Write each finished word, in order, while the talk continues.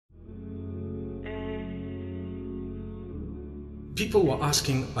People were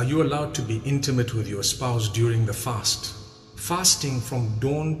asking, are you allowed to be intimate with your spouse during the fast? Fasting from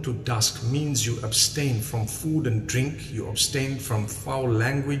dawn to dusk means you abstain from food and drink, you abstain from foul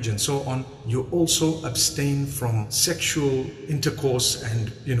language and so on. You also abstain from sexual intercourse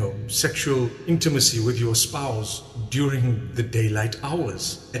and, sexual intimacy with your spouse during the daylight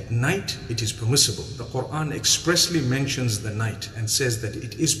hours. At night, it is permissible. The Quran expressly mentions the night and says that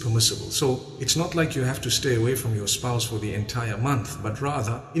it is permissible. So it's not like you have to stay away from your spouse for the entire month, but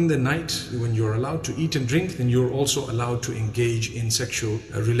rather in the night, when you're allowed to eat and drink, then you're also allowed to engage in sexual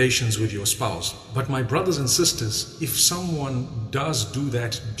relations with your spouse. But my brothers and sisters, if someone does do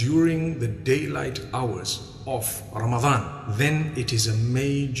that during the daylight hours of Ramadan, then it is a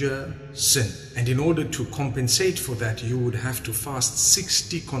major sin. And in order to compensate for that, you would have to fast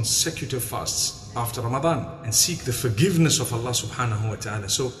 60 consecutive fasts after Ramadan and seek the forgiveness of Allah subhanahu wa ta'ala.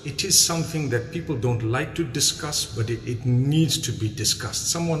 So it is something that people don't like to discuss, but it needs to be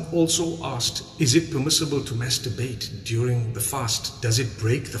discussed. Someone also asked, is it permissible to masturbate during the fast? Does it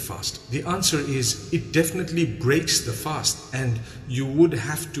break the fast? The answer is, it definitely breaks the fast, and you would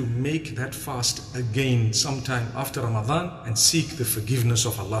have to make that fast again sometime after Ramadan and seek the forgiveness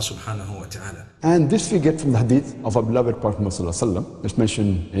of Allah subhanahu wa ta'ala. And this we get from the hadith of our beloved Prophet Muhammad. It's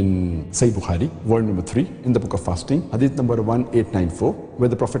mentioned in Sahih Bukhari, volume number 3, in the book of fasting, hadith number 1894, where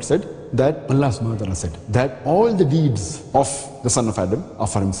the Prophet said that Allah subhanahu wa ta'ala said that all the deeds of the son of Adam are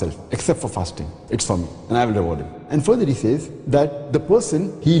for himself, except for fasting. It's for me, and I will reward him. And further he says that the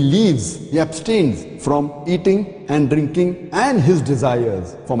person, he abstains from eating and drinking and his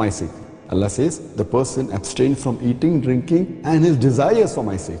desires for my sake. Allah says, the person abstains from eating, drinking and his desires for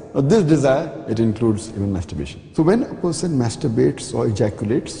my sake. Now this desire, it includes even masturbation. So when a person masturbates or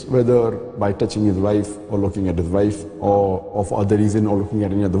ejaculates, whether by touching his wife or looking at his wife or for other reason or looking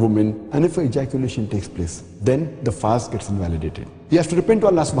at any other woman, and if ejaculation takes place, then the fast gets invalidated. He has to repent to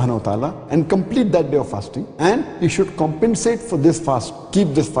Allah subhanahu wa ta'ala and complete that day of fasting, and he should compensate for this fast, keep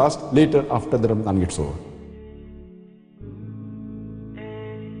this fast later after the Ramadan gets over.